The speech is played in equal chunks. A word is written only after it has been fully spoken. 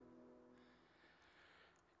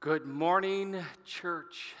Good morning,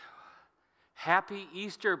 church. Happy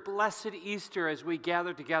Easter, blessed Easter, as we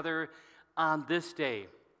gather together on this day,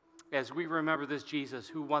 as we remember this Jesus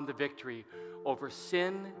who won the victory over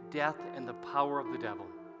sin, death, and the power of the devil.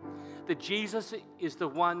 That Jesus is the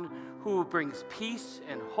one who brings peace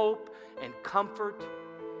and hope and comfort.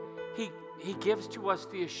 He gives to us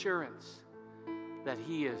the assurance that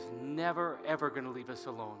He is never, ever going to leave us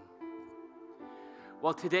alone.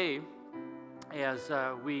 Well, today, as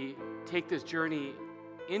we take this journey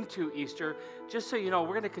into Easter, just so you know,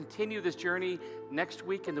 we're going to continue this journey next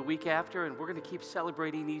week and the week after, and we're going to keep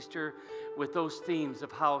celebrating Easter with those themes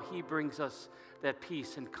of how He brings us that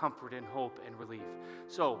peace and comfort and hope and relief.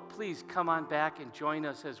 So please come on back and join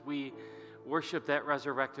us as we worship that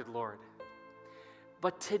resurrected Lord.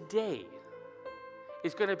 But today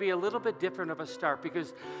is going to be a little bit different of a start,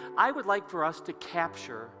 because I would like for us to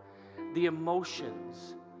capture the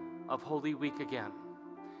emotions of Holy Week again.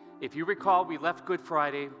 If you recall, we left Good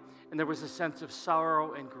Friday and there was a sense of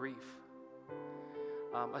sorrow and grief,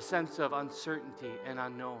 a sense of uncertainty and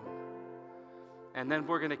unknown. And then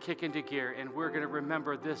we're going to kick into gear and we're going to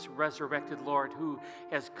remember this resurrected Lord who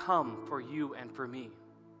has come for you and for me.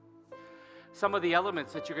 Some of the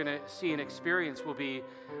elements that you're going to see and experience will be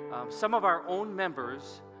some of our own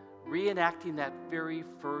members reenacting that very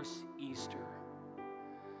first Easter.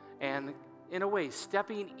 And in a way,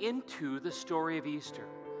 stepping into the story of Easter.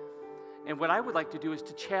 And what I would like to do is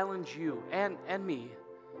to challenge you and me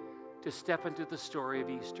to step into the story of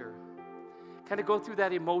Easter. Kind of go through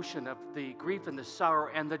that emotion of the grief and the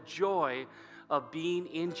sorrow and the joy of being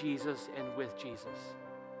in Jesus and with Jesus.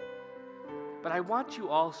 But I want you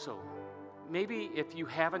also, maybe if you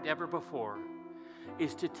haven't ever before,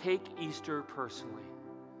 is to take Easter personally.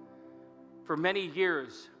 For many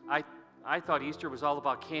years, I thought Easter was all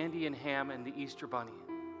about candy and ham and the Easter bunny.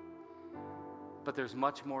 But there's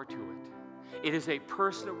much more to it. It is a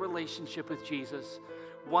personal relationship with Jesus,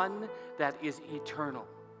 one that is eternal.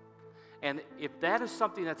 And if that is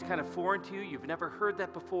something that's kind of foreign to you, you've never heard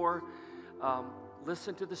that before,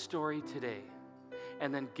 listen to the story today.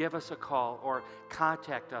 And then give us a call or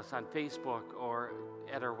contact us on Facebook or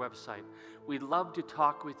at our website. We'd love to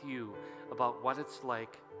talk with you about what it's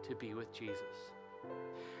like to be with Jesus.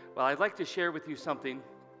 Well, I'd like to share with you something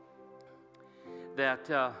that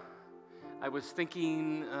I was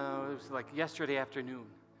thinking, it was like yesterday afternoon.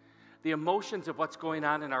 The emotions of what's going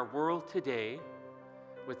on in our world today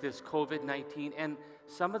with this COVID-19 and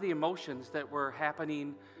some of the emotions that were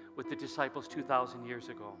happening with the disciples 2,000 years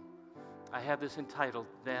ago. I have this entitled,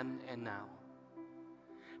 Then and Now.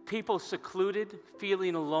 People secluded,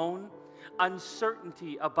 feeling alone,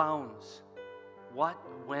 uncertainty abounds. What,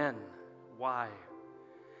 when, why?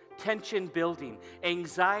 Tension building,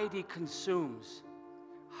 anxiety consumes,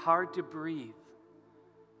 hard to breathe.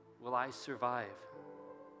 Will I survive?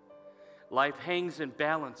 Life hangs in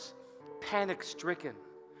balance, panic stricken.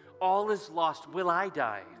 All is lost. Will I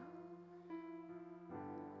die?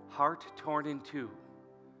 Heart torn in two.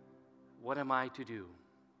 What am I to do?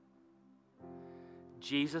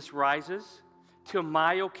 Jesus rises to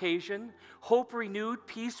my occasion, hope renewed,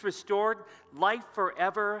 peace restored, life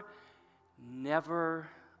forever, never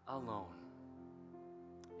alone.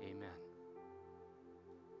 Amen.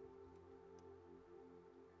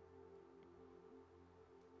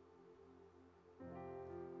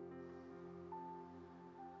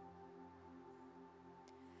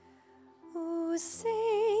 O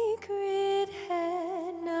sacred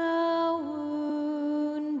head now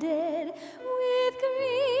wounded, with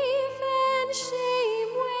grief and shame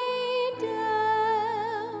weighed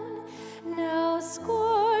down, now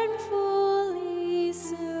scornfully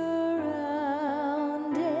surrounded,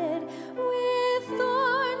 with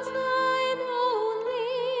thorns thine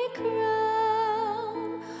only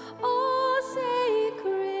crown. O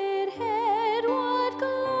sacred head, what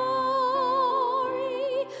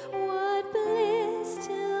glory, what bliss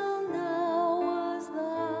till now was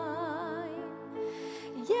thine.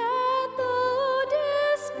 Yet though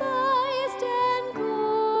despised and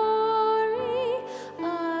gory,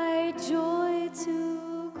 I joy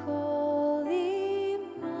to call thee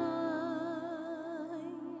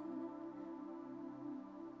mine.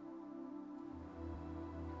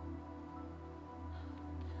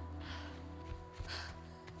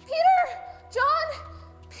 Peter! John!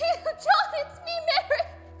 John, it's me, Mary!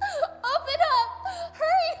 Open up!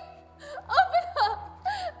 Hurry! Open up!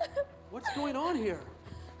 What's going on here?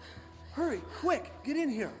 Hurry, quick, get in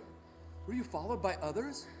here. Were you followed by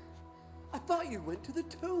others? I thought you went to the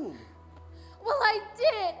tomb. Well, I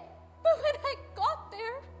did, but when I got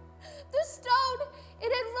there, the stone,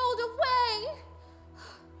 it had rolled away.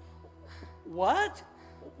 What?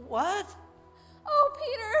 What? Oh,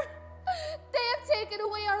 Peter, they have taken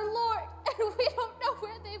away our Lord, and we don't know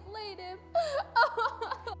where they've laid him.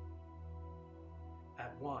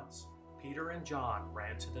 At once, Peter and John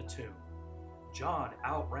ran to the tomb. John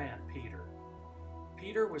outran Peter.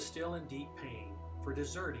 Peter was still in deep pain for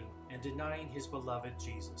deserting and denying his beloved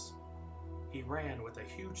Jesus. He ran with a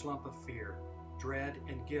huge lump of fear, dread,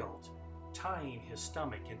 and guilt, tying his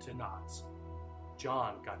stomach into knots.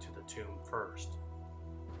 John got to the tomb first.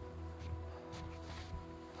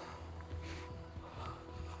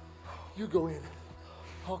 You go in.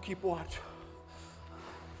 I'll keep watch.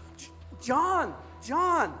 John!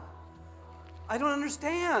 I don't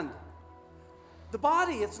understand. The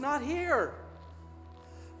body, it's not here.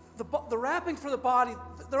 The wrappings for the body,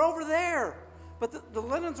 they're over there. But the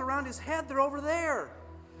linens around his head, they're over there.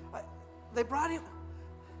 They brought him.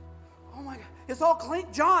 Oh my God, it's all clean.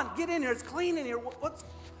 John, get in here. It's clean in here.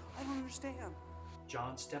 I don't understand.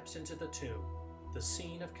 John steps into the tomb, the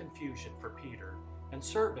scene of confusion for Peter, and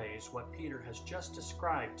surveys what Peter has just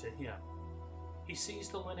described to him. He sees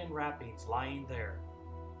the linen wrappings lying there.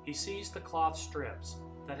 He sees the cloth strips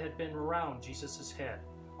that had been around Jesus' head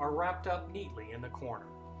are wrapped up neatly in the corner.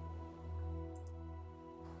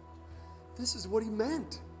 This is what he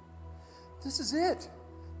meant. This is it.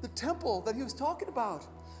 The temple that he was talking about.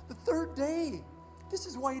 The third day. This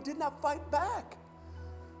is why he did not fight back.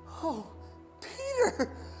 Oh,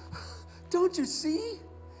 Peter, don't you see?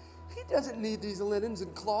 He doesn't need these linens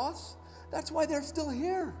and cloths. That's why they're still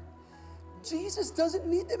here. Jesus doesn't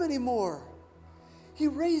need them anymore. He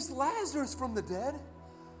raised Lazarus from the dead.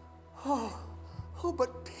 Oh,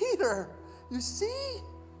 but Peter, you see?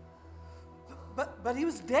 But he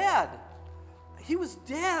was dead. He was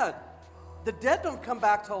dead. The dead don't come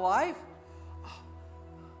back to life.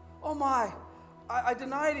 Oh my, I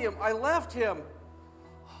denied him. I left him.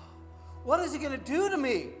 What is he going to do to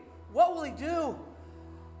me? What will he do?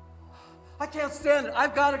 I can't stand it.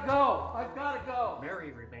 I've got to go.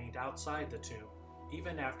 Mary remained outside the tomb,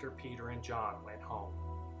 even after Peter and John went home.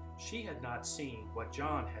 She had not seen what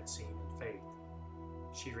John had seen in faith.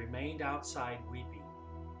 She remained outside weeping.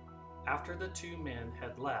 After the two men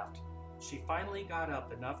had left, she finally got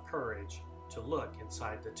up enough courage to look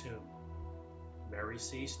inside the tomb. Mary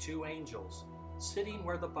sees two angels sitting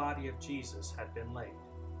where the body of Jesus had been laid.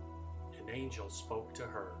 An angel spoke to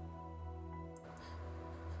her.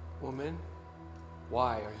 Woman,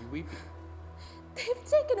 why are you weeping? They've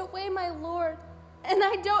taken away my Lord, and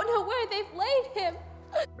I don't know where they've laid him.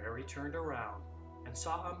 Mary turned around and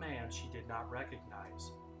saw a man she did not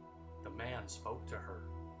recognize. The man spoke to her.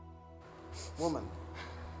 Woman,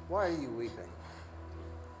 why are you weeping?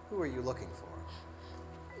 Who are you looking for?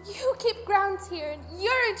 You keep grounds here, and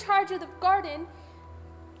you're in charge of the garden.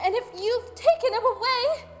 And if you've taken him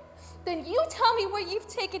away, then you tell me where you've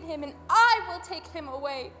taken him, and I will take him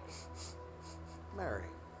away. Mary.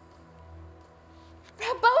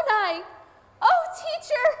 Rabboni! Oh,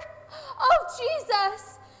 teacher! Oh,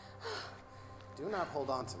 Jesus! Do not hold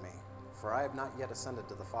on to me, for I have not yet ascended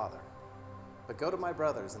to the Father. But go to my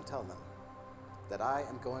brothers and tell them that I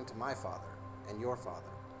am going to my Father and your Father,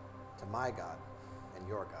 to my God and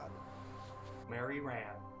your God. Mary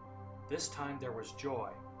ran. This time there was joy,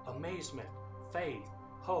 amazement, faith,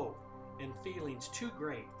 hope, and feelings too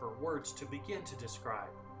great for words to begin to describe.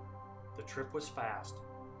 The trip was fast.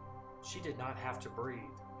 She did not have to breathe.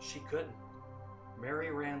 She couldn't.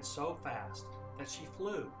 Mary ran so fast that she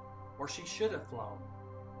flew, or she should have flown.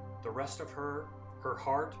 The rest of her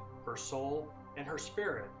heart, her soul, and her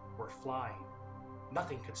spirit were flying.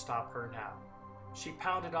 Nothing could stop her now. She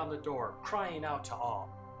pounded on the door, crying out to all.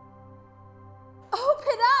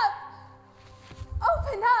 Open up!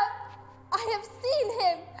 Open up! I have seen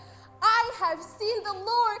him! I have seen the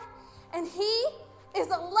Lord, and he is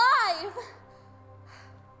alive!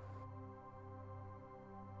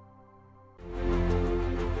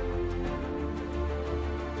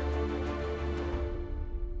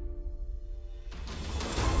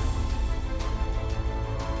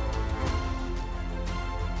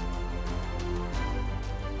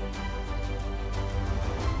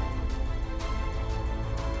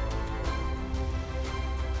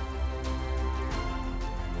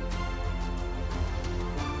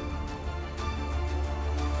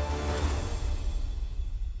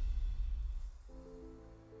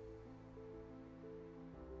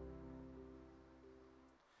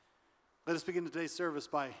 Let us begin today's service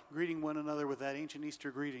by greeting one another with that ancient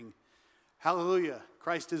Easter greeting. Hallelujah,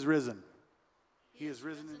 Christ is risen. He is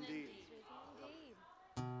risen indeed.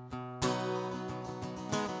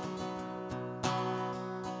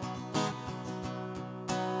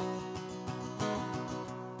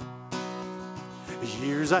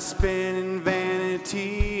 Years I spent in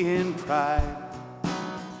vanity and pride,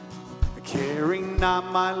 caring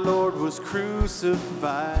not my Lord was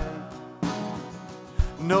crucified,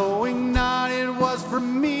 knowing not it was for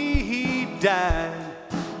me he died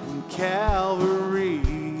in Calvary.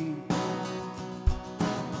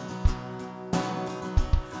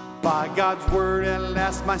 By God's word at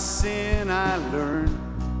last my sin I learned.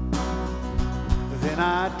 Then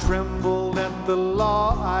I trembled at the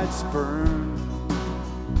law I'd spurned,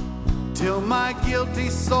 till my guilty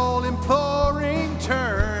soul imploring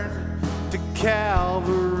turned to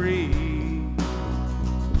Calvary.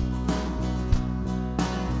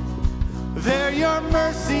 There your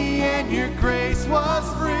mercy and your grace was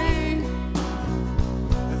free.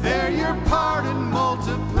 There your pardon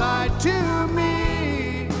multiplied to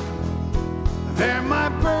me. There my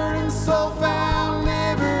burdened soul found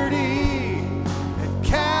liberty at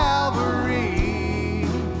Calvary.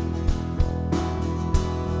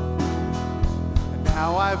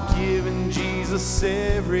 Now I've given Jesus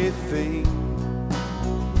everything,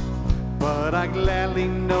 but I gladly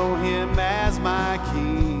know him as my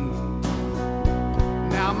King.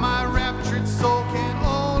 Now my raptured soul can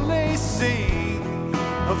only sing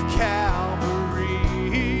of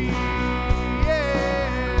Calvary.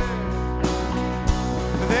 Yeah.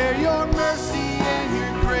 There your mercy and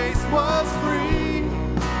your grace was free.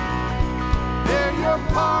 There your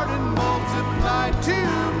pardon multiplied to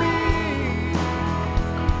me.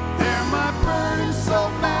 There my burdened soul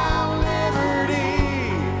found liberty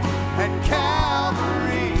at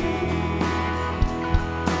Calvary.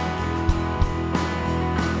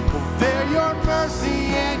 There your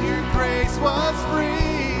mercy and your grace was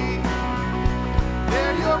free.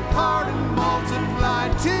 There your pardon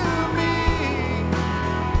multiplied to me.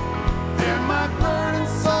 There my burdened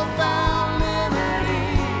soul found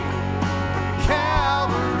liberty,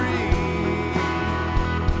 Calvary.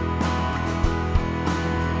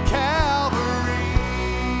 Calvary.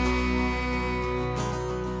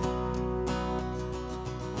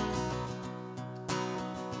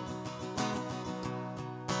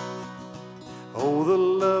 Oh, the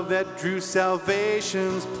love that drew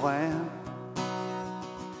salvation's plan.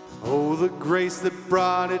 Oh, the grace that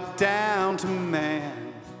brought it down to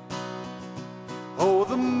man. Oh,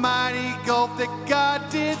 the mighty gulf that God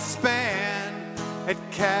did span at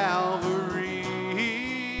Calvary.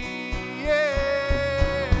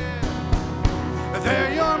 Yeah.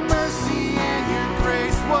 There your mercy and your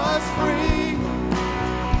grace was free.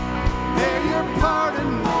 There your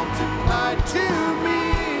pardon multiplied to me.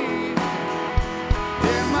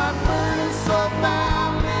 There my burdened soul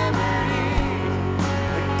found liberty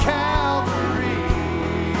at Calvary.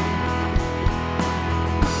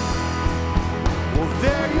 Well,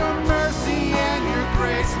 there your mercy and your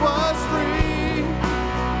grace was free.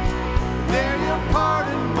 There your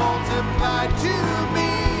pardon multiplied to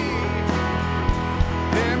me.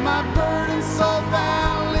 There my burdened soul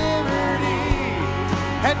found liberty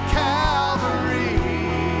at Calvary.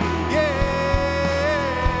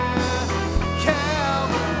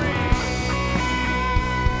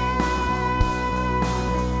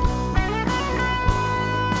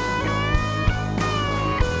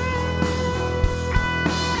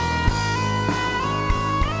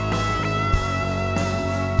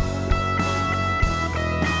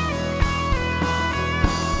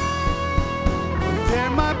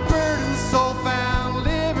 My burdened soul found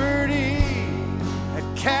liberty at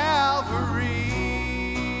Calvary.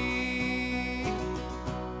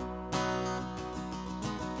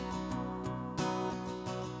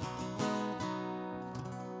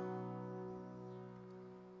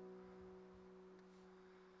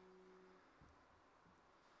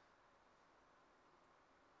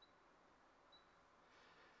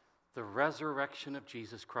 The resurrection of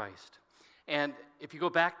Jesus Christ. And if you go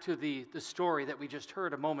back to the story that we just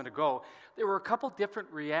heard a moment ago, there were a couple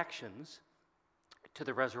different reactions to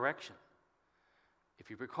the resurrection. If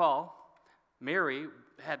you recall, Mary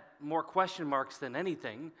had more question marks than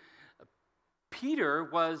anything. Peter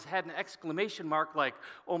had an exclamation mark like,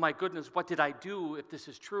 oh my goodness, what did I do if this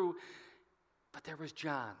is true? But there was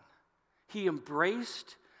John. He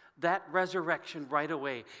embraced that resurrection right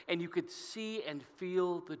away, and you could see and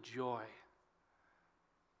feel the joy.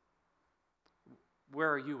 Where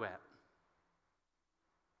are you at?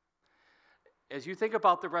 As you think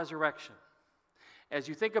about the resurrection, as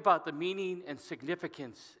you think about the meaning and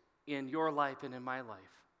significance in your life and in my life,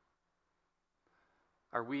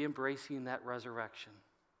 are we embracing that resurrection?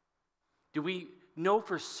 Do we know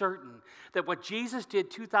for certain that what Jesus did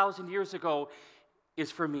 2,000 years ago is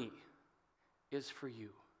for me, is for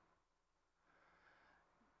you?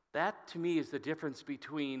 That, to me, is the difference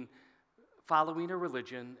between following a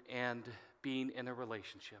religion and being in a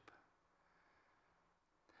relationship.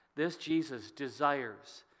 This Jesus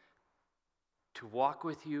desires to walk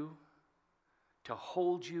with you, to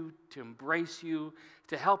hold you, to embrace you,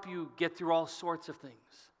 to help you get through all sorts of things.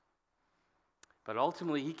 But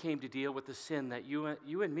ultimately, he came to deal with the sin that you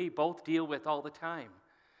and me both deal with all the time.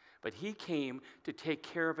 But he came to take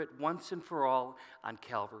care of it once and for all on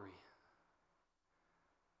Calvary.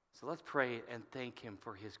 So let's pray and thank him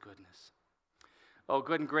for his goodness. Oh,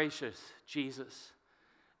 good and gracious Jesus,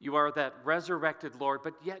 you are that resurrected Lord,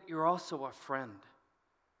 but yet you're also a friend.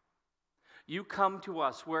 You come to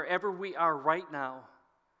us wherever we are right now,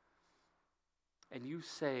 and you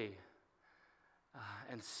say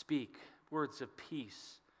and speak words of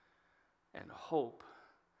peace and hope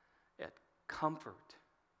and comfort.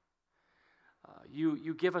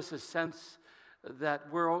 You give us a sense that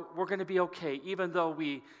we're going to be okay, even though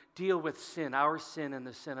we deal with sin, our sin and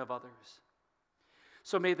the sin of others.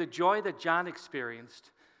 So may the joy that John experienced,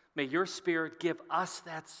 may your Spirit give us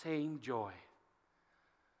that same joy,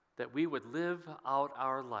 that we would live out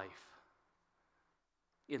our life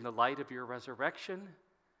in the light of your resurrection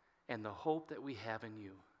and the hope that we have in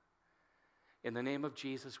you. In the name of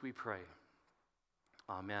Jesus we pray.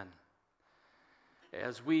 Amen.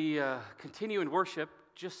 As we continue in worship,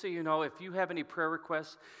 just so you know, if you have any prayer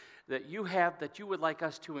requests that you would like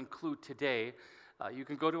us to include today, you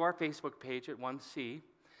can go to our Facebook page at 1C,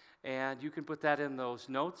 and you can put that in those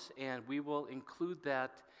notes, and we will include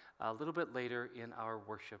that a little bit later in our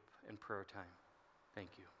worship and prayer time. Thank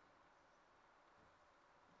you.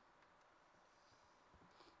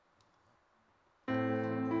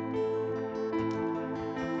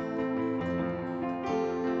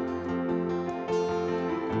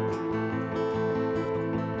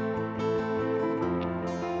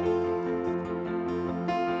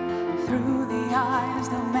 Through the eyes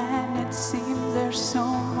of man, it seems there's so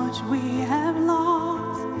much we have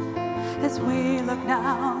lost. As we look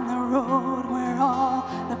down the road where all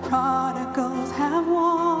the prodigals have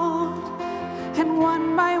walked, and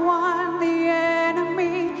one by one the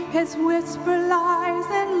enemy has whispered lies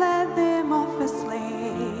and led them off as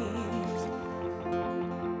slaves.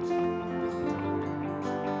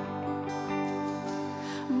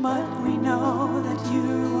 But we know that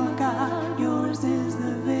you are God, yours is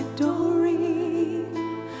the victory.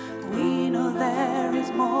 We know there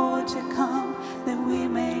is more to come that we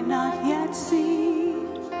may not yet see.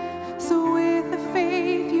 So with the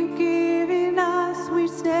faith you've given us, we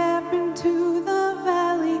step into the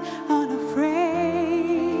valley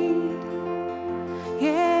unafraid.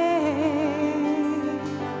 Yeah.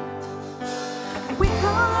 We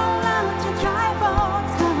call out to dry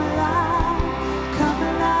bones, come alive, come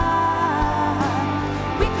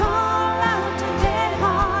alive. We call out to dead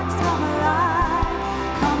hearts, come alive,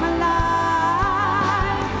 come alive.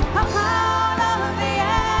 Out of the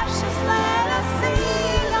ashes, let us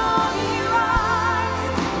sing on you rise.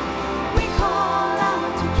 We call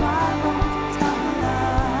out to dry bones, come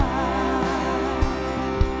alive.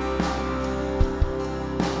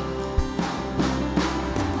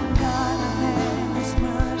 God of endless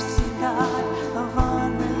mercy, God of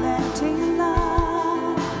unrelenting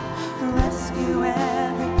love, rescue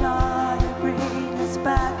every daughter, bring us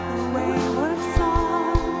back the wayward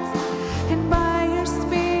sons, and by your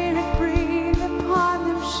Spirit breathe upon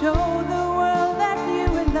them, show the world that you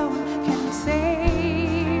alone can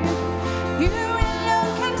save. You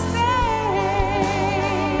alone can save.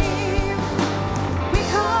 We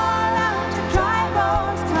call out to dry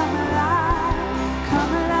bones, come alive,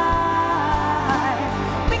 come alive.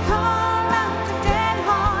 We call out to dead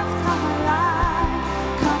hearts, come alive,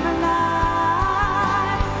 come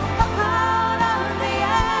alive. Out of the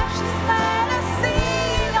ashes, let us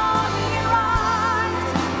sing on you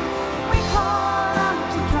rise. We call out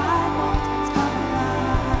to dry bones, come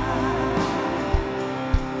alive.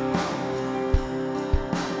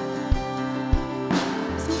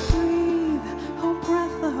 So breathe, oh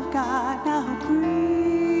breath of God, now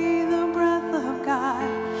breathe, oh breath of God.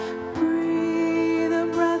 Breathe, oh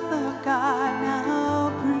breath of God, now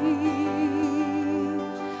breathe.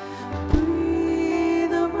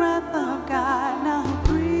 Breathe, oh breath of God, now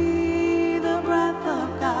breathe, oh breath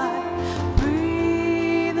of God.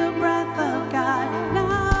 Breathe, oh breath of God,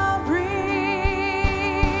 now breathe.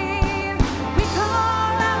 We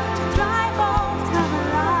call out to dry bones, come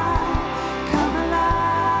alive, come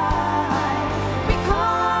alive. We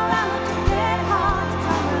call out to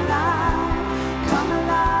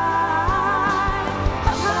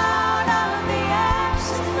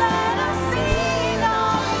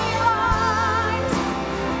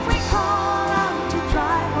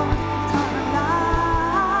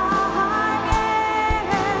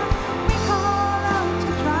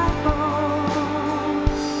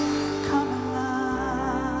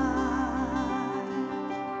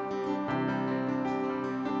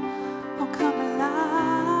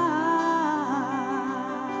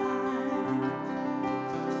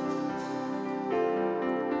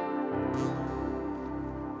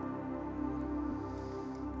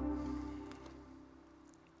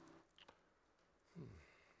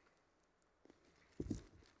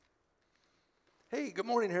Hey, good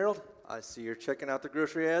morning, Harold. I see you're checking out the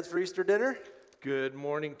grocery ads for Easter dinner. Good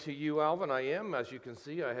morning to you, Alvin. I am. As you can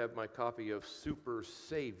see, I have my copy of Super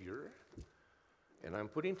Savior, and I'm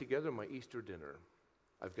putting together my Easter dinner.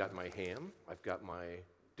 I've got my ham. I've got my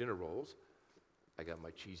dinner rolls. I got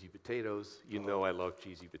my cheesy potatoes. You know I love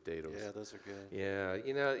cheesy potatoes. Yeah, those are good.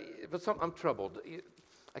 Yeah, but I'm troubled.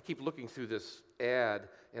 I keep looking through this ad,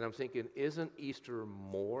 and I'm thinking, isn't Easter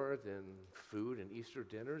more than food and Easter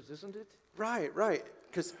dinners, isn't it? Right.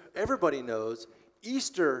 Because everybody knows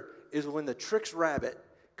Easter is when the Trix rabbit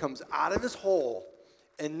comes out of his hole,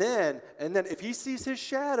 and then if he sees his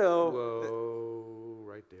shadow. Whoa,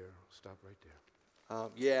 right there. Stop right there.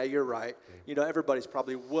 Yeah, you're right. Okay. Everybody's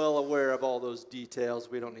probably well aware of all those details.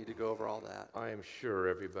 We don't need to go over all that. I am sure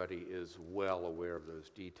everybody is well aware of those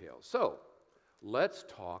details. So, let's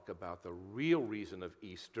talk about the real reason of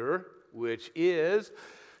Easter, which is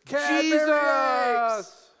Cadbury Jesus!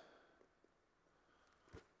 eggs!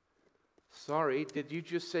 Sorry, did you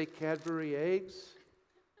just say Cadbury eggs?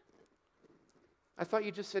 I thought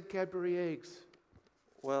you just said Cadbury eggs.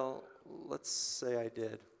 Well, let's say I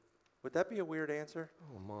did. Would that be a weird answer?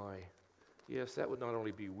 Oh, my. Yes, that would not only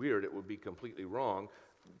be weird, it would be completely wrong.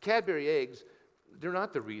 Cadbury eggs, they're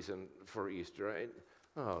not the reason for Easter.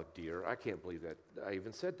 Oh, dear, I can't believe that I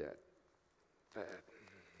even said that.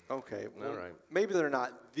 Okay, well, all right. Maybe they're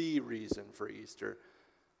not the reason for Easter.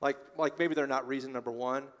 Like maybe they're not reason number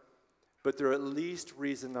one, but they're at least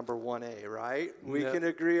reason number 1A, right? We can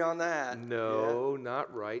agree on that. No,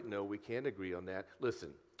 not right. No, we can't agree on that. Listen,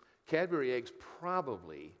 Cadbury eggs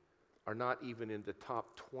probably are not even in the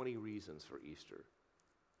top 20 reasons for Easter.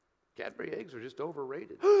 Cadbury eggs are just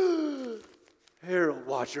overrated. Harold,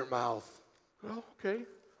 watch your mouth. Oh, okay.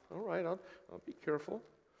 All right, I'll be careful.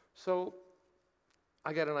 So,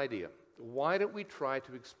 I got an idea. Why don't we try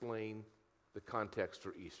to explain the context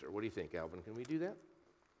for Easter? What do you think, Alvin? Can we do that?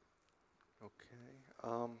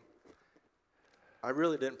 Okay. I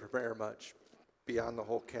really didn't prepare much beyond the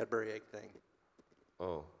whole Cadbury egg thing.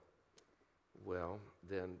 Oh. Well,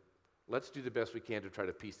 then let's do the best we can to try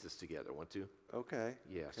to piece this together. Want to? Okay.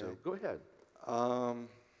 Yeah, okay. So go ahead.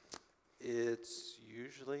 It's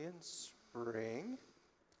usually in spring.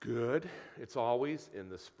 Good. It's always in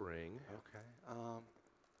the spring. Okay.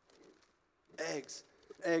 Eggs.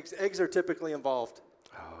 Eggs are typically involved.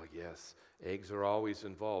 Oh, yes. Eggs are always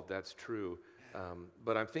involved. That's true.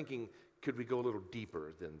 But I'm thinking, could we go a little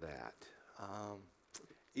deeper than that?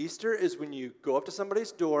 Easter is when you go up to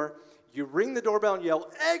somebody's door, you ring the doorbell and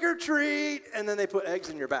yell, "Egg or treat," and then they put eggs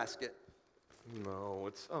in your basket. No,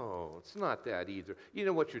 it's not that either. You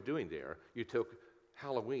know what you're doing there? You took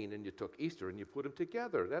Halloween and you took Easter and you put them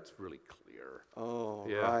together. That's really clear. Oh,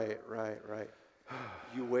 yeah. Right.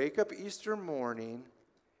 You wake up Easter morning,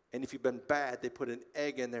 and if you've been bad, they put an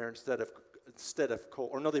egg in there instead of coal.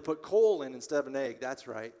 Or no, they put coal in instead of an egg. That's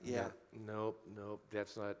right. Yeah. Nope.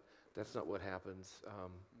 That's not what happens.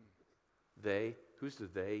 They. Who's the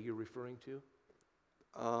they you're referring to?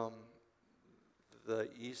 The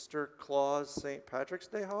Easter Claus St. Patrick's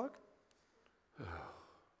Day hog?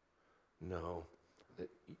 No.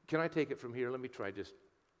 Can I take it from here? Let me try just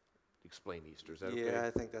explain Easter. Is that okay? Yeah,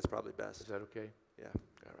 I think that's probably best. Is that okay? Yeah.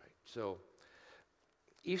 All right. So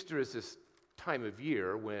Easter is this time of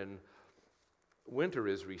year when winter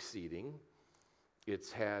is receding.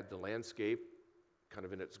 It's had the landscape kind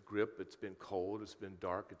of in its grip. It's been cold. It's been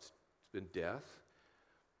dark. It's been death.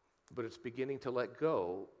 But it's beginning to let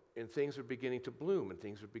go, and things are beginning to bloom, and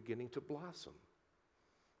things are beginning to blossom.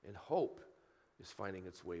 And hope is finding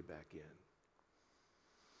its way back in.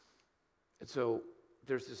 And so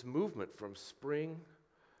there's this movement from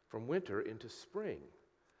winter into spring.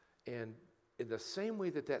 And in the same way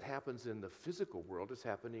that happens in the physical world, it's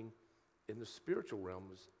happening in the spiritual realm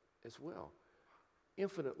as well.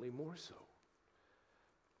 Infinitely more so.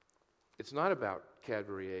 It's not about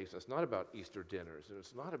Cadbury eggs, it's not about Easter dinners, and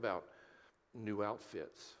it's not about new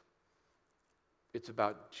outfits. It's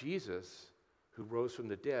about Jesus who rose from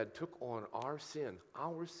the dead, took on our sin,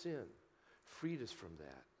 freed us from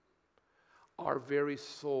that. Our very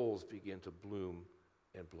souls begin to bloom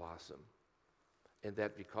and blossom. And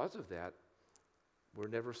that because of that, we're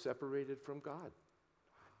never separated from God.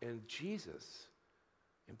 And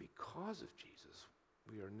because of Jesus,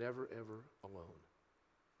 we are never, ever alone.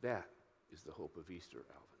 That is the hope of Easter,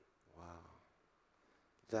 Alvin. Wow.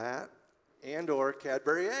 That and or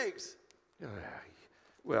Cadbury eggs.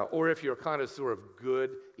 Well, or if you're a connoisseur of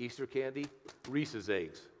good Easter candy, Reese's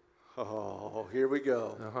eggs. Oh, here we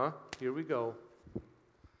go. Here we go.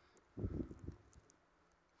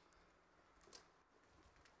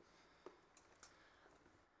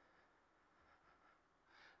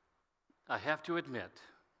 I have to admit,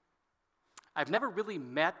 I've never really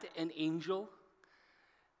met an angel,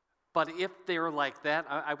 but if they're like that,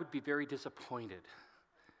 I would be very disappointed.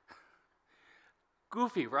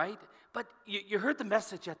 Goofy, right? But you heard the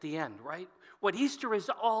message at the end, right? What Easter is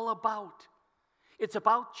all about. It's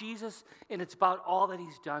about Jesus, and it's about all that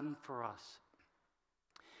he's done for us.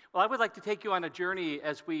 Well, I would like to take you on a journey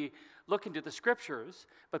as we look into the scriptures,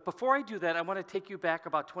 but before I do that, I want to take you back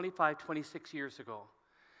about 25, 26 years ago.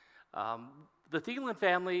 The Thielen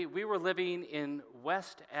family, we were living in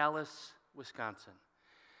West Allis, Wisconsin.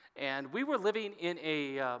 And we were living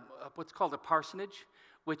in what's called a parsonage,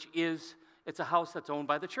 which it's a house that's owned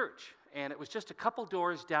by the church. And it was just a couple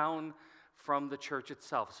doors down from the church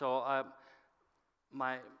itself. So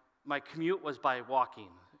my commute was by walking.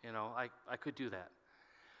 I could do that.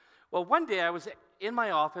 Well, one day I was in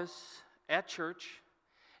my office at church,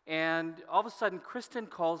 and all of a sudden Kristen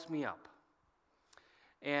calls me up.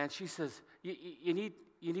 And she says, you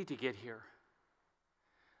need to get here.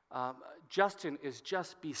 Justin is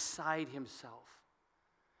just beside himself.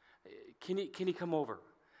 Can he come over?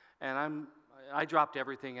 And I dropped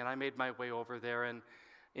everything and I made my way over there. And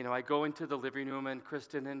I go into the living room and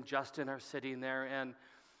Kristen and Justin are sitting there. And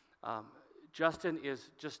Justin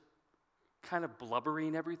is just kind of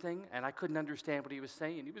blubbering everything, and I couldn't understand what he was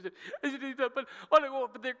saying. He was, but I want to go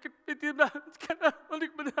over there.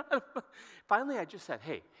 Finally, I just said,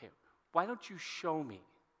 hey, why don't you show me?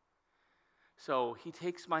 So he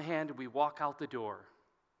takes my hand, and we walk out the door.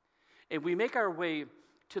 And we make our way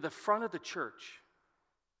to the front of the church.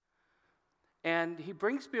 And he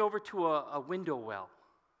brings me over to a window well.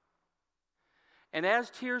 And as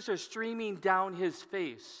tears are streaming down his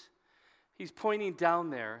face, he's pointing down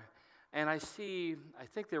there, and I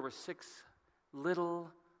think there were 6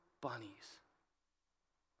 little bunnies.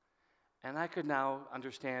 And I could now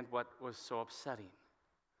understand what was so upsetting.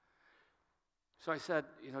 So I said,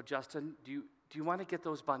 Justin, do you want to get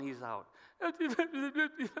those bunnies out? I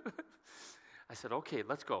said, okay,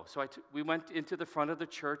 let's go. So we went into the front of the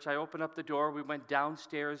church. I opened up the door. We went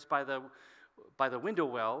downstairs by the window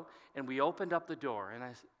well, and we opened up the door, and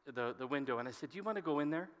the window, and I said, do you want to go in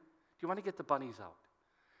there? Do you want to get the bunnies out?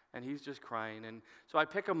 And he's just crying. And so I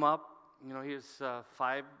pick him up. He was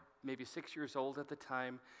 5, maybe 6 years old at the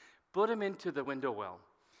time. Put him into the window well.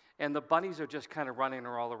 And the bunnies are just kind of running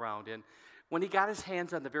all around. And when he got his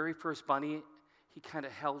hands on the very first bunny, he kind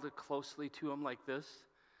of held it closely to him like this.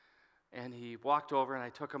 And he walked over, and I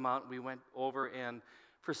took him out, and we went over. And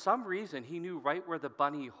for some reason, he knew right where the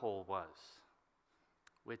bunny hole was,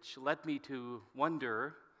 which led me to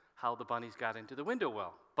wonder how the bunnies got into the window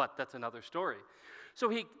well. But that's another story. So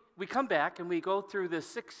we come back, and we go through this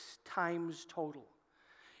 6 times total.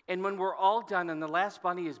 And when we're all done and the last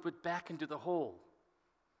bunny is put back into the hole,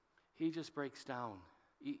 he just breaks down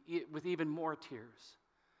with even more tears.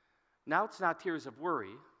 Now it's not tears of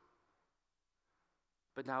worry,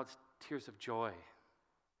 but now it's tears of joy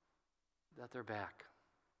that they're back.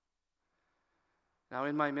 Now,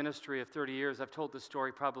 in my ministry of 30 years, I've told this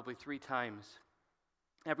story probably 3 times.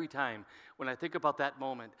 Every time when I think about that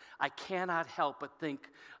moment, I cannot help but think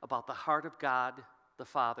about the heart of God, the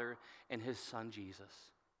Father, and his Son, Jesus.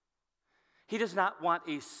 He does not want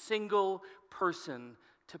a single person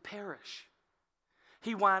to perish.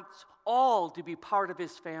 He wants all to be part of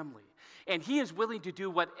his family, and he is willing to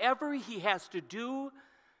do whatever he has to do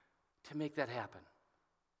to make that happen.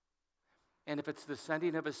 And if it's the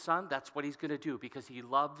sending of his Son, that's what he's going to do, because he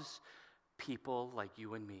loves people like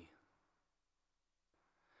you and me.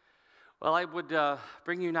 Well, I would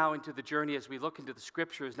bring you now into the journey as we look into the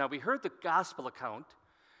scriptures. Now, we heard the gospel account,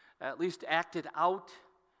 at least acted out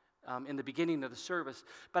in the beginning of the service.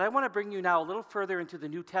 But I want to bring you now a little further into the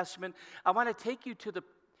New Testament. I want to take you to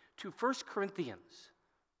 1 Corinthians.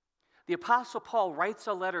 The Apostle Paul writes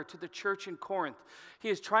a letter to the church in Corinth. He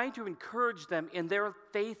is trying to encourage them in their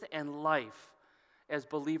faith and life as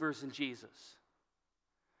believers in Jesus.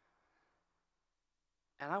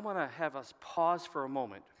 And I want to have us pause for a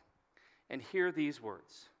moment and hear these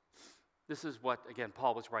words. This is what, again,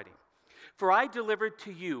 Paul was writing. For I delivered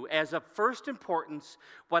to you as of first importance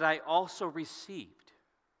what I also received,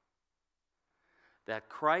 that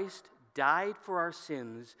Christ died for our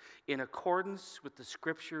sins in accordance with the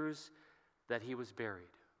scriptures, that he was buried.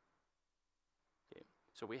 Okay,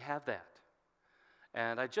 so we have that.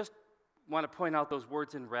 And I just want to point out those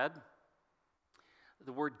words in red.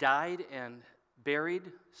 The word died and buried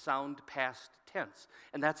sound past tense.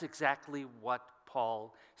 And that's exactly what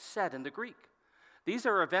Paul said in the Greek. These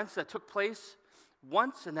are events that took place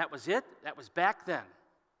once, and that was it. That was back then.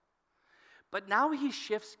 But now he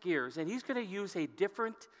shifts gears, and he's going to use a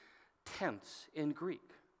different tense in Greek.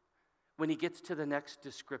 when he gets to the next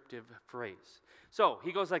descriptive phrase. So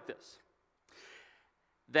he goes like this: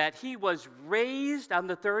 that he was raised on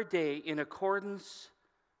the third day in accordance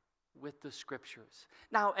with the Scriptures.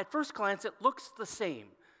 Now, at first glance, it looks the same,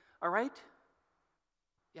 all right?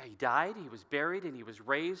 Yeah, he died, he was buried, and he was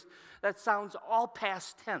raised. That sounds all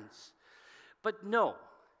past tense. But no.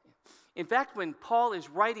 In fact, when Paul is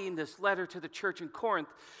writing this letter to the church in Corinth,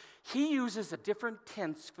 he uses a different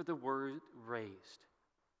tense for the word raised.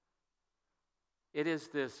 It is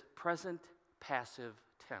this present passive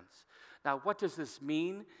tense. Now, what does this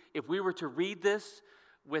mean? If we were to read this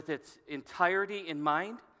with its entirety in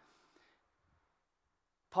mind,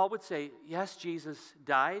 Paul would say, yes, Jesus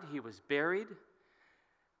died, he was buried,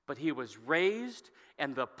 but he was raised,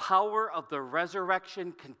 and the power of the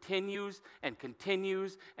resurrection continues and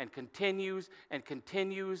continues and continues and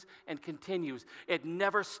continues and continues. It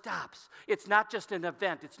never stops. It's not just an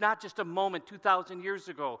event. It's not just a moment 2,000 years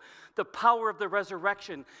ago. The power of the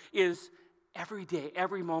resurrection is every day,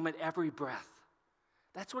 every moment, every breath.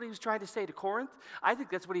 That's what he was trying to say to Corinth. I think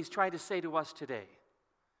that's what he's trying to say to us today.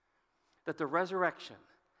 That the resurrection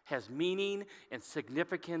has meaning and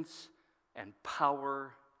significance and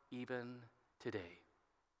power even today.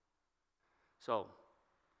 So,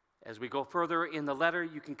 as we go further in the letter,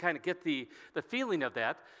 you can kind of get the feeling of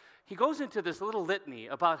that. He goes into this little litany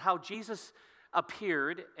about how Jesus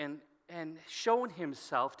appeared and shown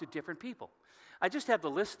himself to different people. I just have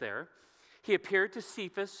the list there. He appeared to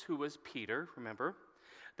Cephas, who was Peter, remember?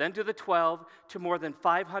 Then to the 12, to more than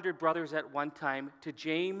 500 brothers at one time, to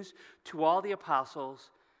James, to all the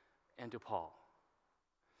apostles, and to Paul.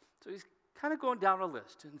 So he's kind of going down a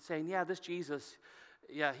list and saying, yeah, this Jesus,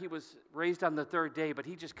 yeah, he was raised on the third day, but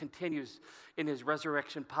he just continues in his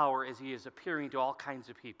resurrection power as he is appearing to all kinds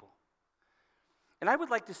of people. And I would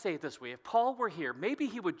like to say it this way: if Paul were here, maybe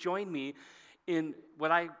he would join me in what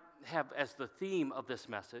I have as the theme of this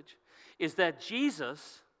message, is that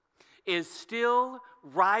Jesus is still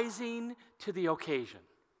rising to the occasion.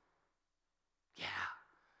 Yeah,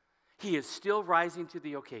 he is still rising to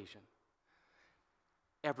the occasion.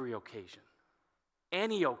 Every occasion.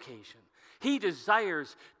 Any occasion. He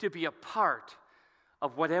desires to be a part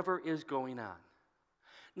of whatever is going on.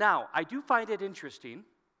 Now, I do find it interesting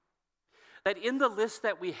that in the list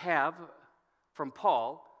that we have from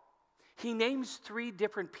Paul, he names 3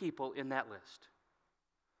 different people in that list.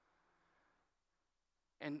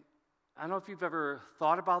 And I don't know if you've ever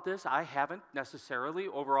thought about this. I haven't necessarily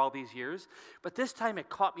over all these years, but this time it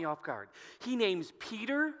caught me off guard. He names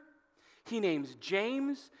Peter, he names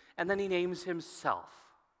James, and then he names himself.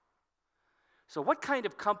 So what kind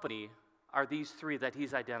of company are these 3 that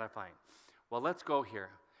he's identifying? Well, let's go here.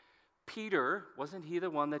 Peter, wasn't he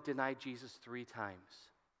the one that denied Jesus 3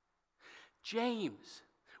 times? James,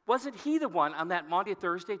 wasn't he the one on that Maundy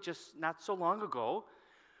Thursday just not so long ago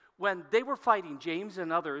when they were fighting, James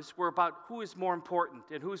and others, were about who is more important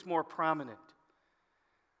and who's more prominent?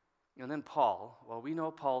 And then Paul, well, we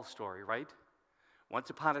know Paul's story, right? Once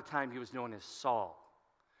upon a time, he was known as Saul.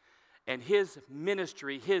 And his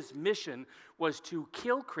ministry, his mission, was to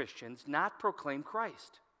kill Christians, not proclaim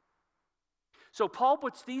Christ. So Paul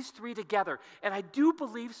puts these 3 together, and I do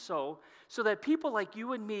believe so that people like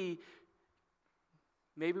you and me,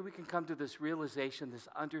 maybe we can come to this realization, this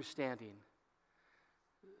understanding,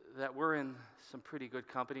 that we're in some pretty good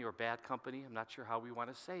company or bad company. I'm not sure how we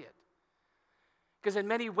want to say it. Because in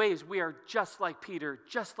many ways, we are just like Peter,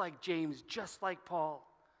 just like James, just like Paul.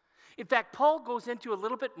 In fact, Paul goes into a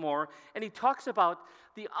little bit more, and he talks about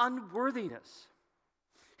the unworthiness.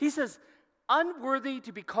 He says, unworthy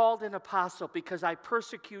to be called an apostle because I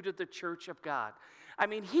persecuted the church of God. I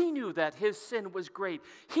mean, he knew that his sin was great.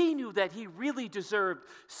 He knew that he really deserved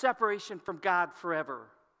separation from God forever.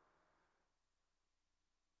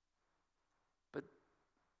 But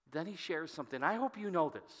then he shares something. I hope you know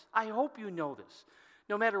this. I hope you know this.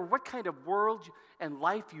 No matter what kind of world and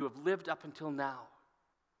life you have lived up until now.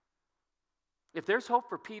 If there's hope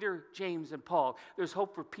for Peter, James, and Paul, there's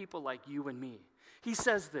hope for people like you and me. He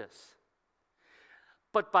says this,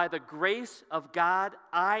 but by the grace of God,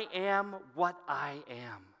 I am what I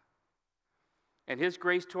am. And his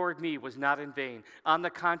grace toward me was not in vain. On the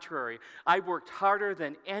contrary, I worked harder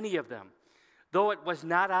than any of them, though it was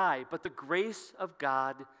not I, but the grace of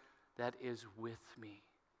God that is with me.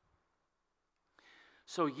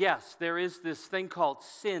 So yes, there is this thing called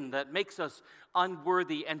sin that makes us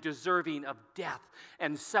unworthy and deserving of death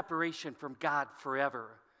and separation from God forever.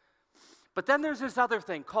 But then there's this other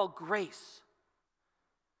thing called grace.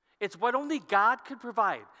 It's what only God could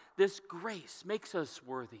provide. This grace makes us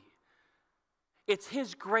worthy. It's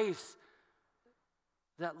his grace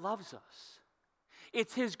that loves us.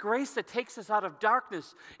 It's His grace that takes us out of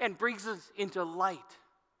darkness and brings us into light.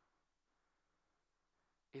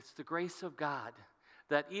 It's the grace of God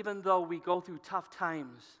that even though we go through tough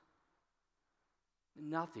times,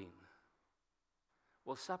 nothing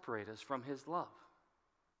will separate us from His love.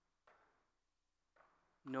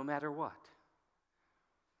 No matter what.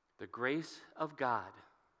 The grace of God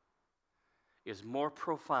is more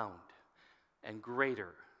profound and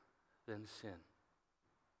greater than sin.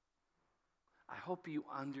 I hope you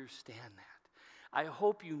understand that. I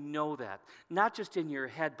hope you know that, not just in your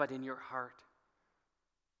head, but in your heart.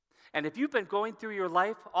 And if you've been going through your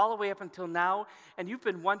life all the way up until now, and you've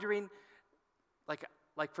been wondering,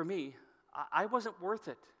 like for me, I wasn't worth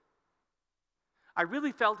it. I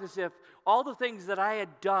really felt as if all the things that I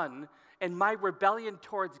had done and my rebellion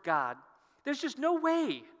towards God, there's just no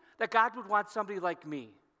way that God would want somebody like me.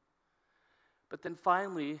 But then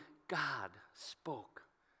finally, God spoke.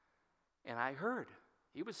 And I heard.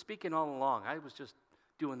 He was speaking all along. I was just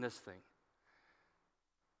doing this thing.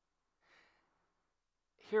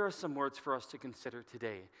 Here are some words for us to consider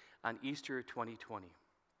today on Easter 2020.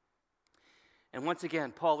 And once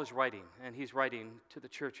again, Paul is writing, and he's writing to the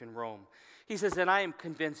church in Rome. He says, "And I am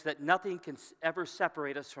convinced that nothing can ever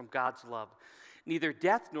separate us from God's love. Neither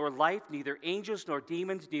death nor life, neither angels nor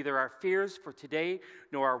demons, neither our fears for today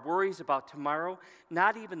nor our worries about tomorrow,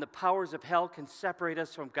 not even the powers of hell can separate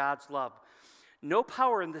us from God's love. No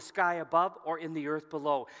power in the sky above or in the earth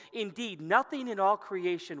below. Indeed, nothing in all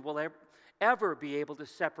creation will ever be able to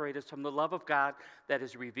separate us from the love of God that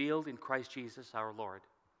is revealed in Christ Jesus our Lord."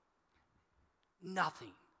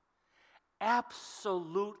 Nothing.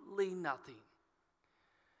 Absolutely nothing.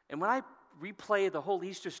 And when I replay the whole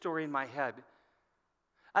Easter story in my head,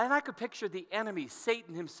 and I could picture the enemy,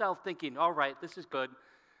 Satan himself, thinking, all right, this is good.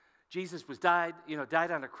 Jesus died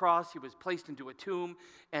on a cross. He was placed into a tomb,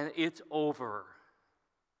 and it's over.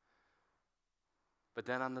 But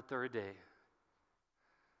then on the third day,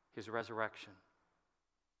 his resurrection.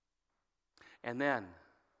 And then,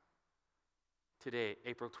 today,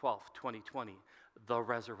 April 12th, 2020, the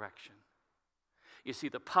resurrection. You see,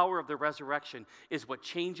 the power of the resurrection is what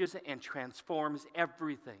changes and transforms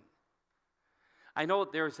everything. I know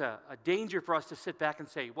there's a danger for us to sit back and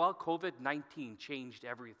say, well, COVID-19 changed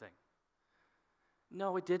everything.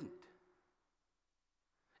 No, it didn't.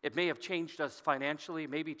 It may have changed us financially,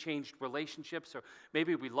 maybe changed relationships, or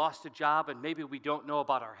maybe we lost a job and maybe we don't know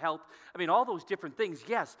about our health. I mean, all those different things,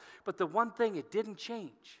 yes. But the one thing it didn't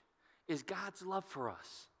change is God's love for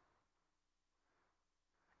us.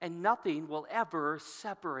 And nothing will ever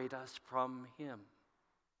separate us from Him.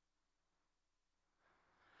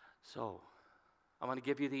 So, I want to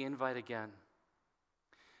give you the invite again.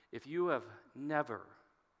 If you have never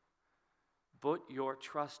put your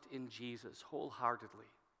trust in Jesus wholeheartedly,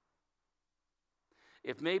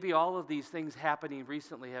 if maybe all of these things happening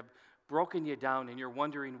recently have broken you down and you're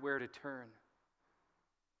wondering where to turn,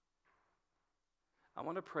 I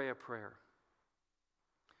want to pray a prayer.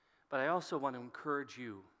 But I also want to encourage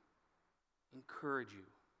you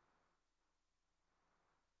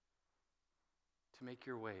to make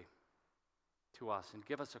your way to us and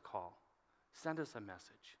give us a call. Send us a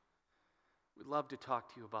message. We'd love to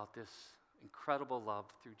talk to you about this incredible love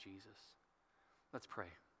through Jesus. Let's pray.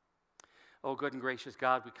 Oh, good and gracious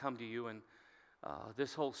God, we come to you, and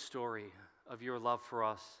this whole story of your love for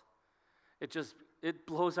us, it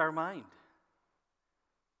blows our mind.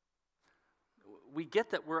 We get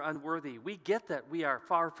that we're unworthy. We get that we are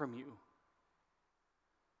far from you.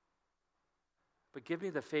 But give me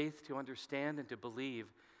the faith to understand and to believe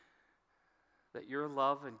that your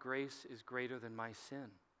love and grace is greater than my sin.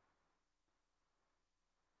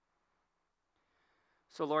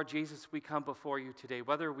 So, Lord Jesus, we come before you today,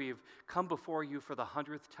 whether we've come before you for the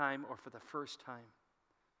 100th time or for the first time.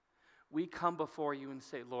 We come before you and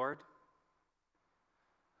say, Lord,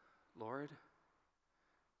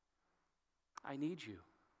 I need you.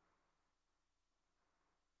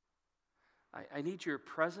 I need your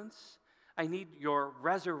presence. I need your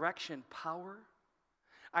resurrection power.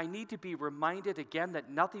 I need to be reminded again that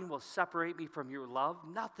nothing will separate me from your love.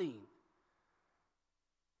 Nothing.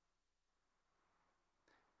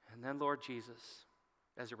 And then, Lord Jesus,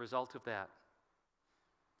 as a result of that,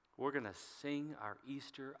 we're going to sing our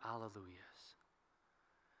Easter Alleluias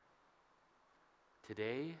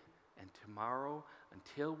today and tomorrow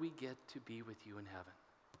until we get to be with you in heaven.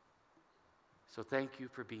 So thank you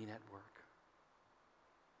for being at work.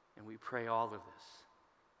 And we pray all of this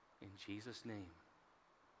in Jesus' name.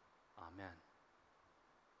 Amen.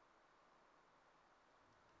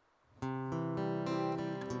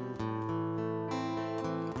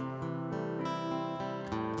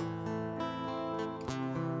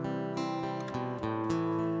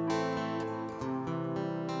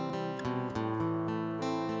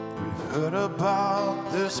 heard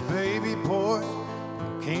about this baby boy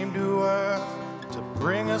who came to earth to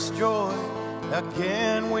bring us joy.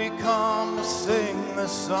 Again we come to sing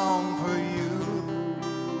this song for you.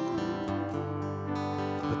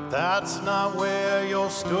 But that's not where your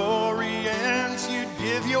story ends. You'd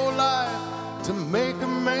give your life to make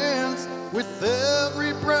amends. With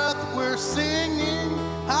every breath we're singing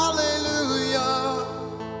hallelujah,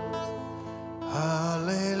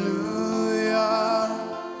 hallelujah,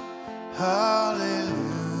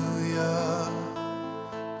 hallelujah,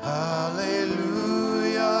 hallelujah,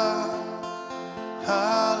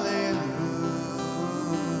 hallelujah.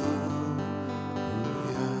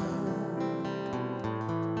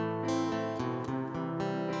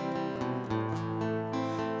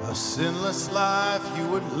 A sinless life you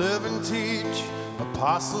would live and teach.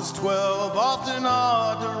 Apostles 12, often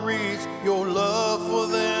hard to reach. Your love for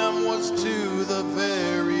them was to the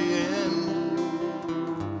very end.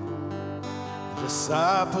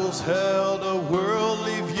 Disciples held a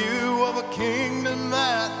worldly view of a kingdom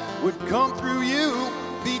that would come through you.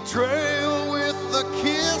 Betrayal with a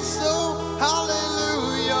kiss, oh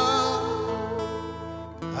hallelujah,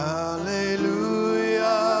 hallelujah,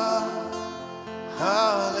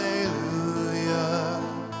 hallelujah,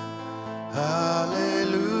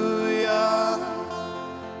 hallelujah,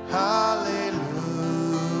 hallelujah.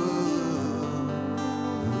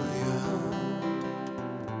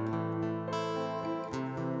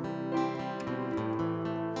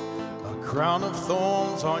 A crown of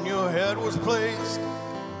thorns on your head was placed,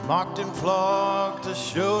 mocked and flogged to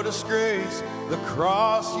show disgrace. The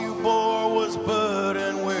cross you bore was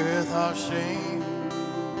burdened with our shame.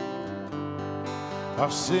 Our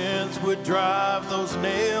sins would drive those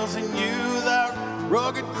nails in you. That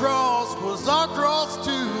rugged cross was our cross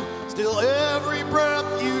too. Still every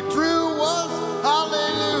breath you drew was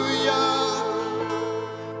hallelujah,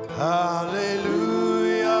 hallelujah,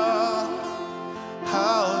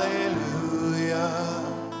 hallelujah,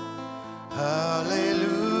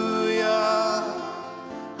 hallelujah,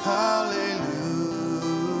 hallelujah.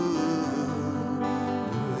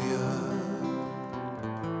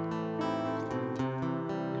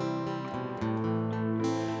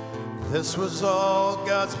 This was all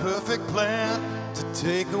God's perfect plan, to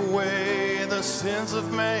take away the sins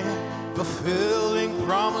of man, fulfilling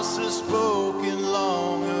promises spoken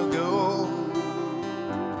long ago.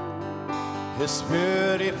 His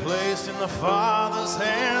Spirit He placed in the Father's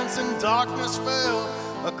hands, and darkness fell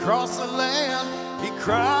across the land. He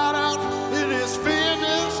cried out, "It is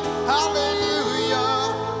finished."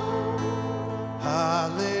 Hallelujah,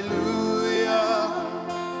 hallelujah,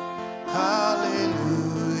 hallelujah.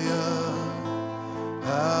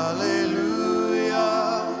 Hallelujah,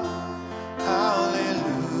 hallelujah.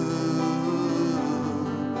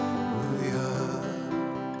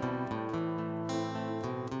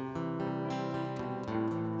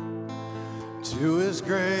 To his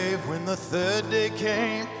grave when the third day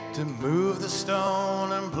came, to move the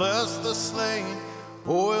stone and bless the slain,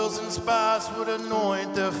 oils and spice would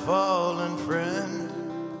anoint their fallen friend.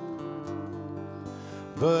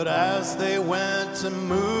 But as they went to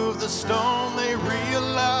move the stone, they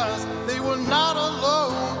realized they were not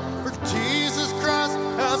alone, for Jesus Christ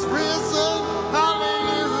has risen.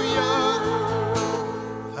 Hallelujah,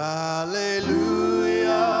 hallelujah,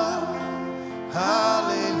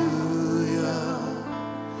 hallelujah,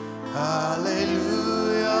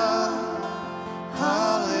 hallelujah,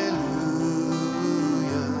 hallelujah,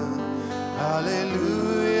 hallelujah,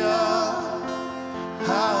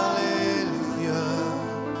 hallelujah.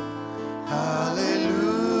 Hallelujah,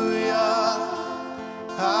 hallelujah,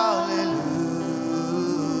 hallelujah,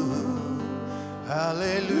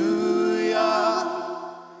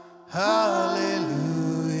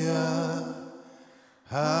 hallelujah,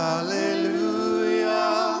 hallelujah,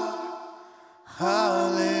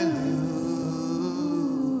 hallelujah.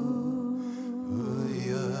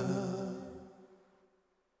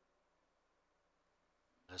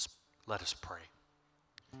 Let us pray.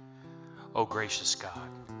 Oh, gracious God,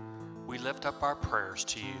 we lift up our prayers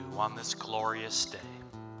to you on this glorious day.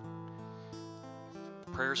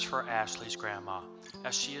 Prayers for Ashley's grandma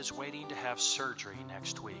as she is waiting to have surgery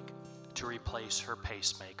next week to replace her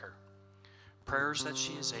pacemaker. Prayers that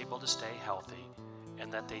she is able to stay healthy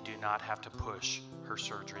and that they do not have to push her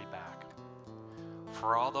surgery back.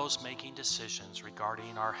 For all those making decisions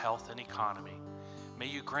regarding our health and economy, may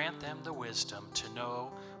you grant them the wisdom to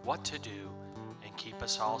know what to do and keep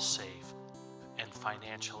us all safe and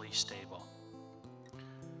financially stable.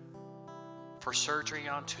 For surgery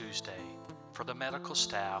on Tuesday, for the medical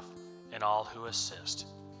staff and all who assist,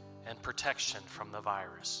 and protection from the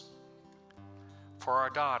virus. For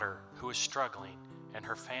our daughter who is struggling and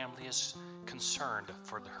her family is concerned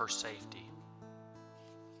for her safety.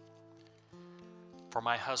 For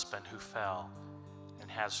my husband who fell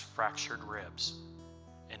and has fractured ribs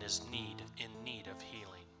and is in need of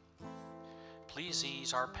healing. Please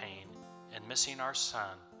ease our pain in missing our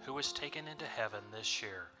son who was taken into heaven this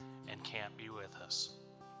year and can't be with us.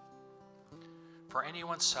 For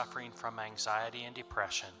anyone suffering from anxiety and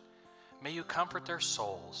depression, may you comfort their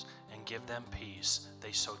souls and give them peace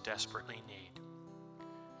they so desperately need.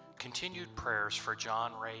 Continued prayers for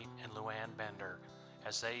John Ray and Luann Bender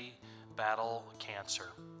as they battle cancer.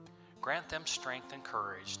 Grant them strength and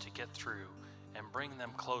courage to get through and bring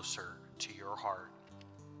them closer to your heart.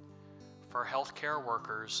 For healthcare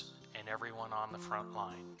workers and everyone on the front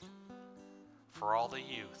line. For all the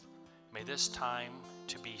youth, may this time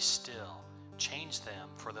to be still change them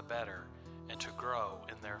for the better and to grow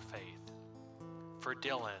in their faith. For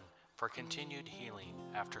Dylan, for continued healing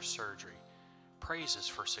after surgery, praises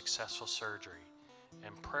for successful surgery,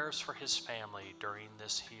 and prayers for his family during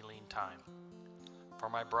this healing time. For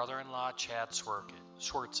my brother-in-law Chad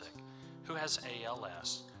Schwartzik, who has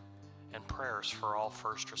ALS, and prayers for all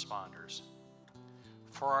first responders.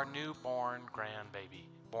 For our newborn grandbaby,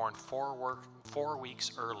 born 4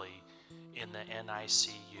 weeks early in the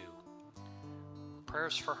NICU.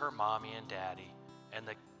 Prayers for her mommy and daddy and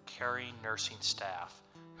the caring nursing staff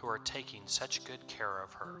who are taking such good care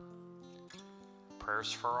of her.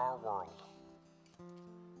 Prayers for our world.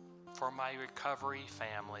 For my recovery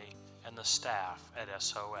family and the staff at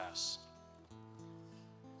SOS.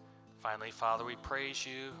 Finally, Father, we praise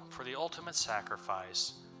you for the ultimate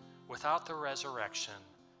sacrifice. Without the resurrection,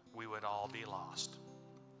 we would all be lost.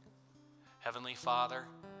 Heavenly Father,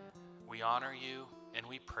 we honor you and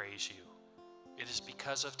we praise you. It is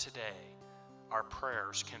because of today our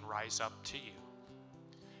prayers can rise up to you.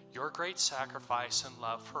 Your great sacrifice and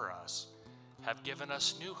love for us have given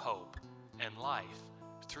us new hope and life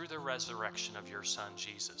through the resurrection of your Son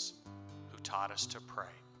Jesus, who taught us to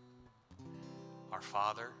pray. Our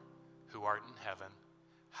Father, who art in heaven,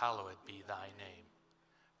 hallowed be thy name.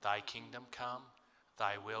 Thy kingdom come,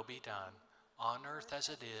 thy will be done, on earth as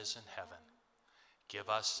it is in heaven. Give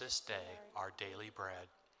us this day our daily bread,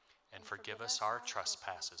 and forgive us our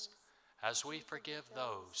trespasses, as we forgive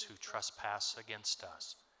those who trespass against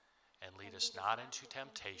us. And lead us not into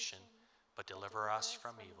temptation, but deliver us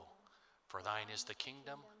from evil. For thine is the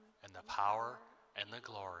kingdom, and the power, and the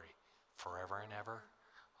glory, forever and ever.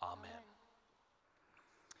 Amen.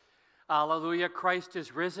 Alleluia, Christ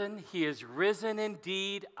is risen. He is risen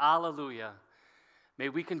indeed. Alleluia. May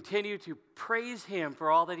we continue to praise him for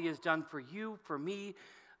all that he has done for you, for me,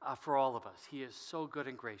 for all of us. He is so good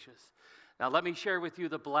and gracious. Now let me share with you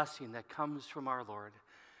the blessing that comes from our Lord.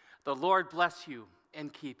 The Lord bless you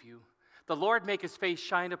and keep you. The Lord make his face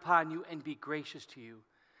shine upon you and be gracious to you.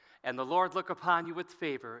 And the Lord look upon you with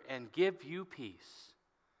favor and give you peace.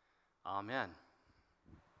 Amen.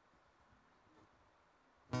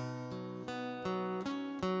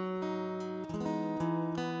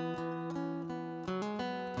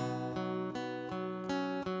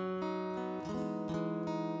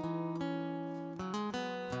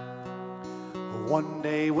 One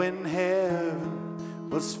day when heaven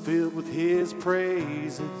was filled with his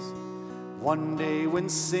praises, one day when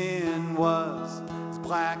sin was as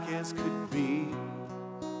black as could be,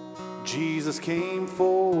 Jesus came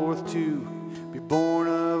forth to be born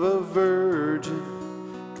of a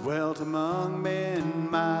virgin, dwelt among men,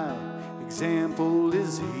 my example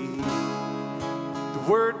is he. The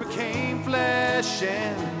Word became flesh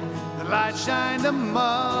and the light shined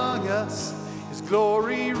among us, his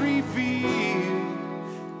glory revealed.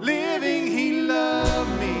 Living, he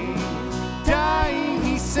loved me. Dying,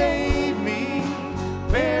 he saved me.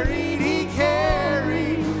 Buried, he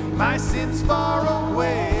carried my sins far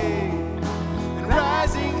away. And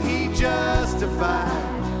rising, he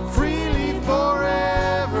justified freely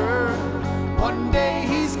forever. One day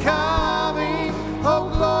he's coming. Oh,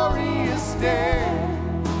 glorious day.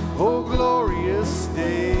 Oh, glorious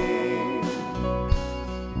day.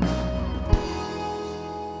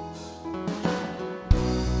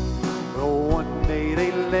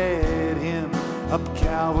 They led him up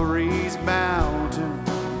Calvary's mountain.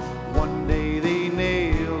 One day they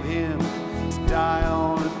nailed him to die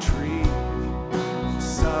on a tree.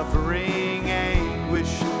 Suffering,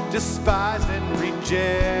 anguish, despised and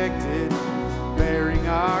rejected, bearing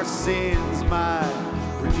our sins, my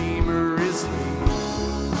Redeemer is he.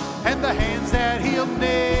 And the hands that healed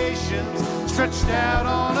nations stretched out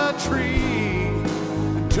on a tree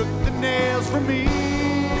and took the nails from me.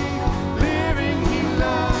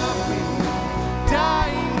 Loved me.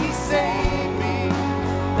 Dying, he saved me.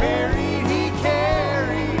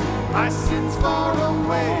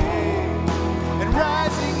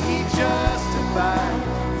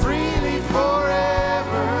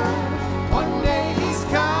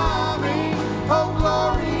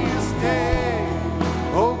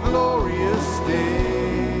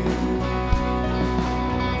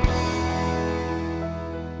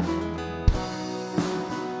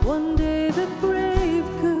 One day the grave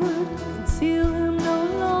could conceal him no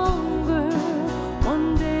longer.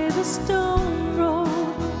 One day the stone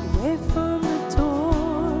rolled away from the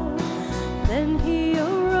door. Then he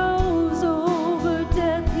arose, over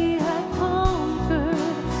death he had conquered.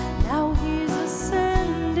 Now he's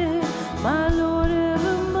ascended, my Lord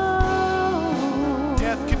evermore.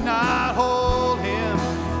 Death could not hold him,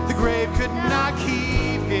 the grave could not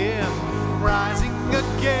keep him from rising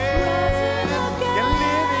again. Yeah,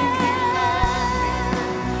 living he loved me,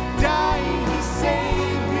 dying he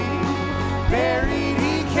saved me, buried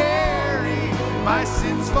he carried my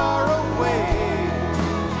sins far away,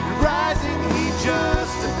 and rising he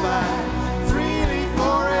justified freely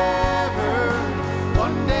forever.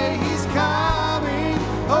 One day he's coming,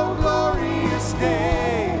 oh glorious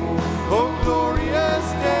day, oh glorious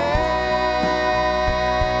day.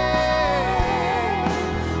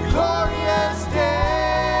 Glorious day.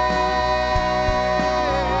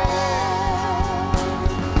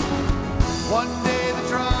 One day the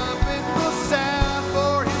trumpet will sound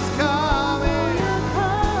for his coming.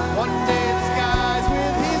 One day the skies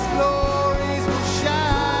with his glories will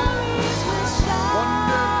shine.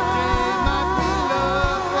 Wonderful day, my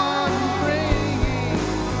beloved one bringing.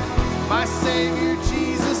 My Savior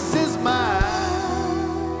Jesus is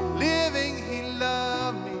mine. Living he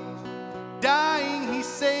loved me, dying he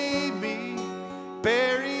saved me,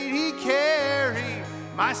 buried he carried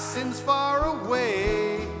my sins far away,